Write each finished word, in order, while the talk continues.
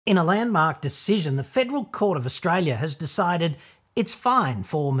In a landmark decision, the Federal Court of Australia has decided it's fine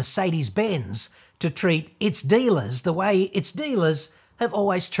for Mercedes-Benz to treat its dealers the way its dealers have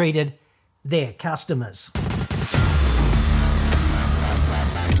always treated their customers.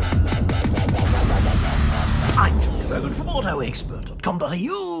 I'm John Bergen from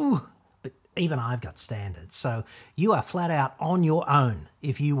AutoExpert.com.au. But even I've got standards, so you are flat out on your own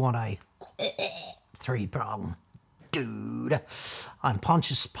if you want a three-prong dude. I'm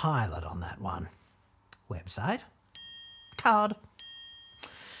Pontius Pilate on that one. Website. Card.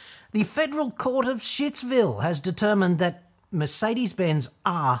 The Federal Court of Shitsville has determined that Mercedes-Benz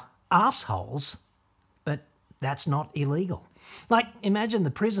are arseholes, but that's not illegal. Like, imagine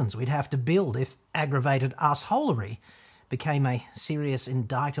the prisons we'd have to build if aggravated arseholery became a serious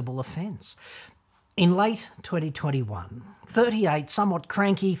indictable offence. In late 2021, 38 somewhat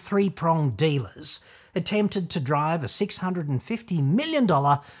cranky three-pronged dealers attempted to drive a $650 million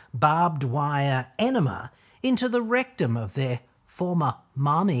barbed wire enema into the rectum of their former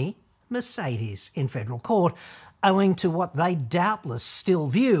mommy, Mercedes, in federal court, owing to what they doubtless still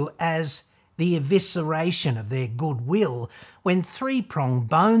view as the evisceration of their goodwill when Three-Prong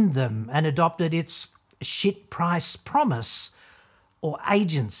boned them and adopted its shit price promise or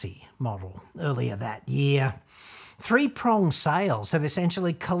agency model earlier that year. Three-prong sales have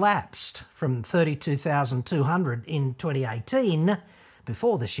essentially collapsed from 32,200 in 2018,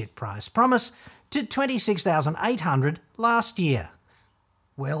 before the shit price promise, to 26,800 last year.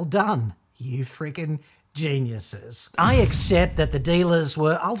 Well done, you freaking geniuses. I accept that the dealers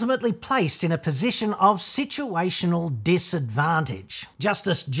were ultimately placed in a position of situational disadvantage.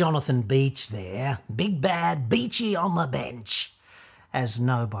 Justice Jonathan Beach there, Big Bad Beachy on the bench, as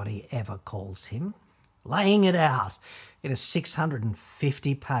nobody ever calls him, laying it out in a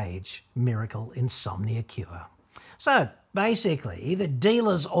 650-page miracle insomnia cure. So, basically, the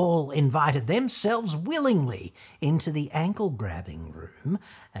dealers all invited themselves willingly into the ankle-grabbing room,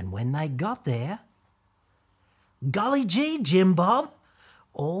 and when they got there, golly gee, Jim Bob,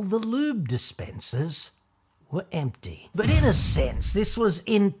 all the lube dispensers were empty. But in a sense, this was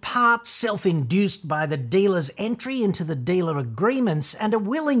in part self-induced by the dealer's entry into the dealer agreements and a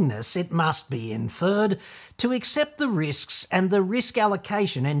willingness, it must be inferred, to accept the risks and the risk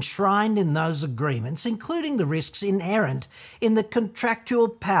allocation enshrined in those agreements, including the risks inherent in the contractual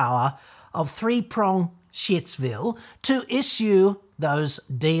power of Three-Prong Shitsville to issue those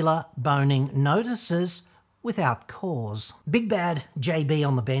dealer boning notices without cause. Big Bad JB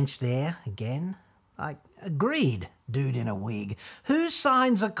on the bench there, again. Agreed, dude in a wig. Who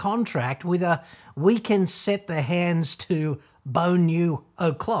signs a contract with a "we can set the hands to bone you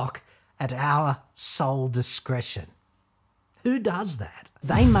o'clock at our sole discretion"? Who does that?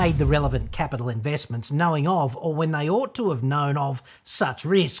 They made the relevant capital investments knowing of, or when they ought to have known of, such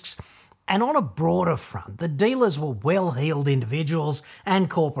risks. And on a broader front, the dealers were well-heeled individuals and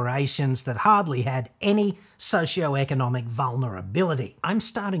corporations that hardly had any socio-economic vulnerability. I'm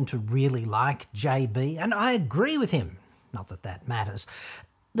starting to really like JB, and I agree with him. Not that that matters.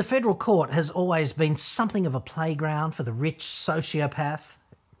 The federal court has always been something of a playground for the rich sociopath.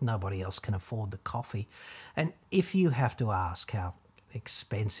 Nobody else can afford the coffee. And if you have to ask how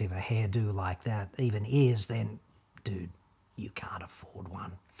expensive a hairdo like that even is, then, dude, you can't afford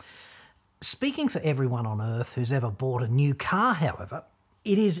one. Speaking for everyone on Earth who's ever bought a new car, however,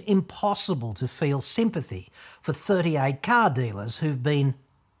 it is impossible to feel sympathy for 38 car dealers who've been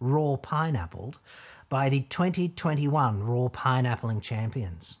raw pineappled by the 2021 raw pineappling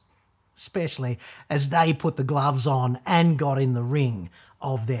champions, especially as they put the gloves on and got in the ring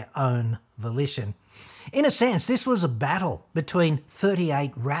of their own volition. In a sense, this was a battle between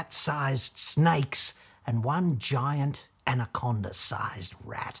 38 rat-sized snakes and one giant anaconda-sized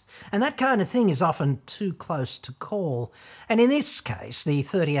rat. And that kind of thing is often too close to call. And in this case, the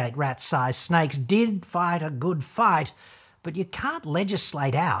 38 rat-sized snakes did fight a good fight, but you can't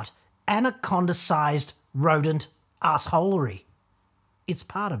legislate out anaconda-sized rodent arseholery. It's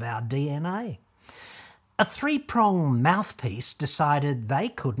part of our DNA. A three-prong mouthpiece decided they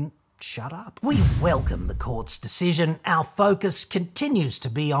couldn't shut up. We welcome the court's decision. Our focus continues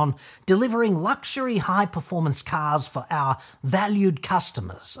to be on delivering luxury high-performance cars for our valued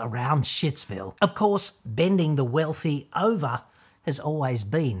customers around Shitsville. Of course, bending the wealthy over has always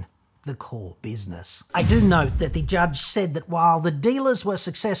been the core business. I do note that the judge said that while the dealers were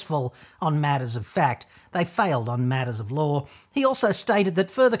successful on matters of fact, they failed on matters of law. He also stated that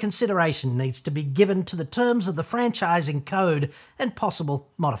further consideration needs to be given to the terms of the franchising code and possible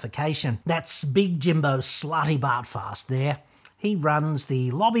modification. That's Big Jimbo Slutty Bartfast there. He runs the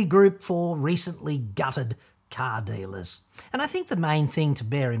lobby group for recently gutted car dealers. And I think the main thing to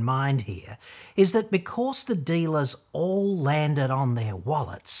bear in mind here is that because the dealers all landed on their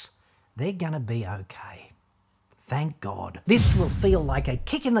wallets, they're going to be okay. Thank God. This will feel like a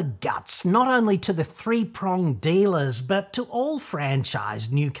kick in the guts, not only to the three-prong dealers, but to all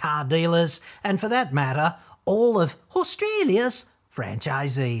franchised new car dealers, and for that matter, all of Australia's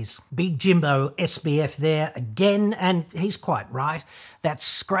franchisees. Big Jimbo SBF there again, and he's quite right. That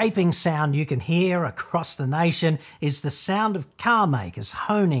scraping sound you can hear across the nation is the sound of car makers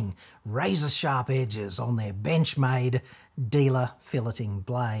honing razor-sharp edges on their bench-made dealer filleting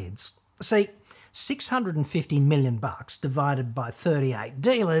blades. See, $650 million divided by 38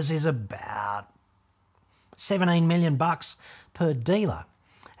 dealers is about $17 million per dealer.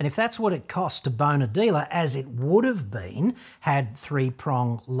 And if that's what it costs to bone a dealer, as it would have been had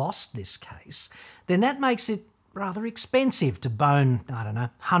Three-Prong lost this case, then that makes it rather expensive to bone,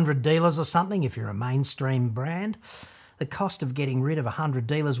 100 dealers or something if you're a mainstream brand. The cost of getting rid of 100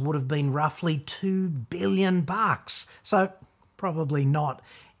 dealers would have been roughly $2 billion. So probably not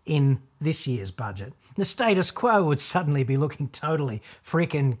in this year's budget. The status quo would suddenly be looking totally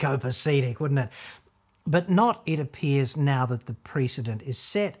frickin' copacetic, wouldn't it? But not, it appears, now that the precedent is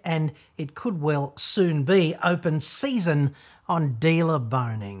set, and it could well soon be open season on dealer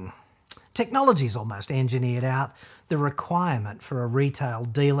boning. Technology's almost engineered out the requirement for a retail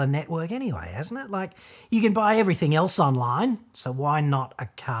dealer network anyway, hasn't it? Like, you can buy everything else online, so why not a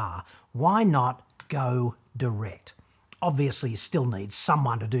car? Why not go direct? Obviously, you still need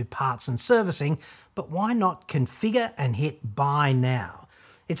someone to do parts and servicing, but why not configure and hit buy now?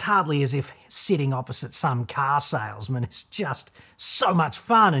 It's hardly as if sitting opposite some car salesman is just so much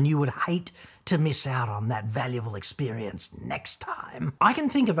fun, and you would hate to miss out on that valuable experience next time. I can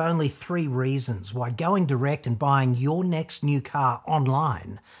think of only 3 reasons why going direct and buying your next new car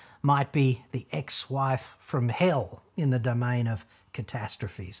online might be the ex-wife from hell in the domain of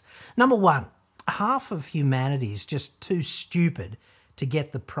catastrophes. Number 1, half of humanity is just too stupid to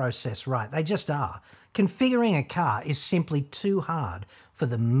get the process right. They just are. Configuring a car is simply too hard for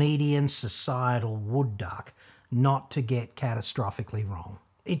the median societal wood duck not to get catastrophically wrong.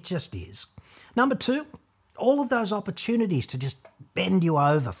 It just is. Number 2, all of those opportunities to just bend you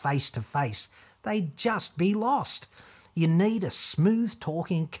over face to face, they'd just be lost. You need a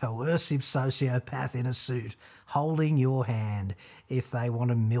smooth-talking, coercive sociopath in a suit holding your hand if they want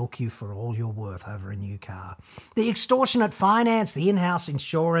to milk you for all you're worth over a new car. The extortionate finance, the in-house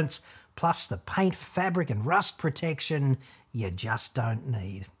insurance, plus the paint, fabric and rust protection you just don't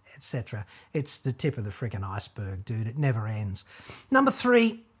need, etc. It's the tip of the frickin' iceberg, dude. It never ends. Number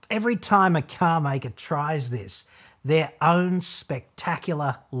 3, every time a car maker tries this, their own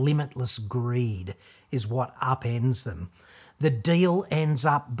spectacular, limitless greed is what upends them. The deal ends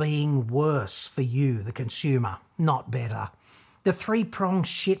up being worse for you, the consumer, not better. The three-pronged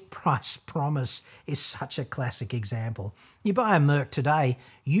shit price promise is such a classic example. You buy a Merc today,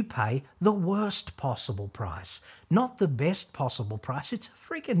 you pay the worst possible price, not the best possible price. It's a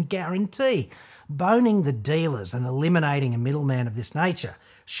freaking guarantee. Boning the dealers and eliminating a middleman of this nature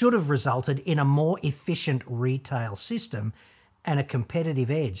should have resulted in a more efficient retail system and a competitive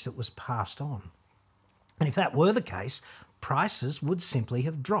edge that was passed on. And if that were the case, prices would simply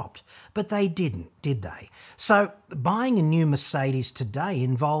have dropped. But they didn't, did they? So buying a new Mercedes today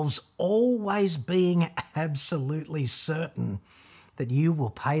involves always being absolutely certain that you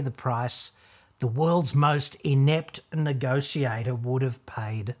will pay the price the world's most inept negotiator would have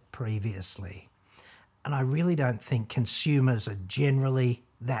paid previously. And I really don't think consumers are generally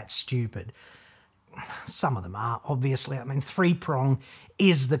that stupid. Some of them are, obviously. I mean, Three-Prong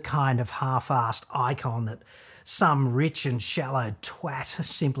is the kind of half-assed icon that some rich and shallow twat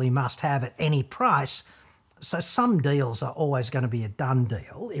simply must have at any price. So some deals are always going to be a done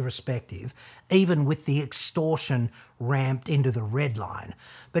deal, irrespective, even with the extortion ramped into the red line.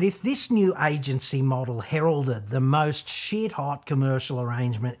 But if this new agency model heralded the most shit-hot commercial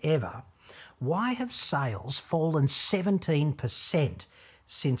arrangement ever, why have sales fallen 17%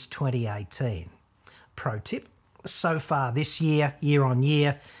 since 2018? Pro tip, so far this year, year on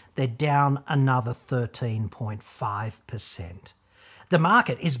year, they're down another 13.5%. The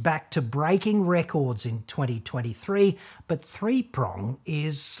market is back to breaking records in 2023, but Three-Prong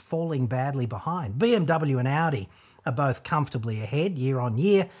is falling badly behind. BMW and Audi are both comfortably ahead year on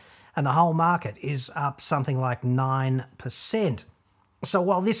year, and the whole market is up something like 9%. So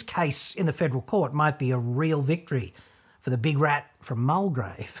while this case in the federal court might be a real victory for the big rat from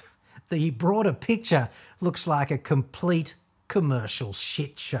Mulgrave, the broader picture looks like a complete commercial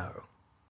shit show.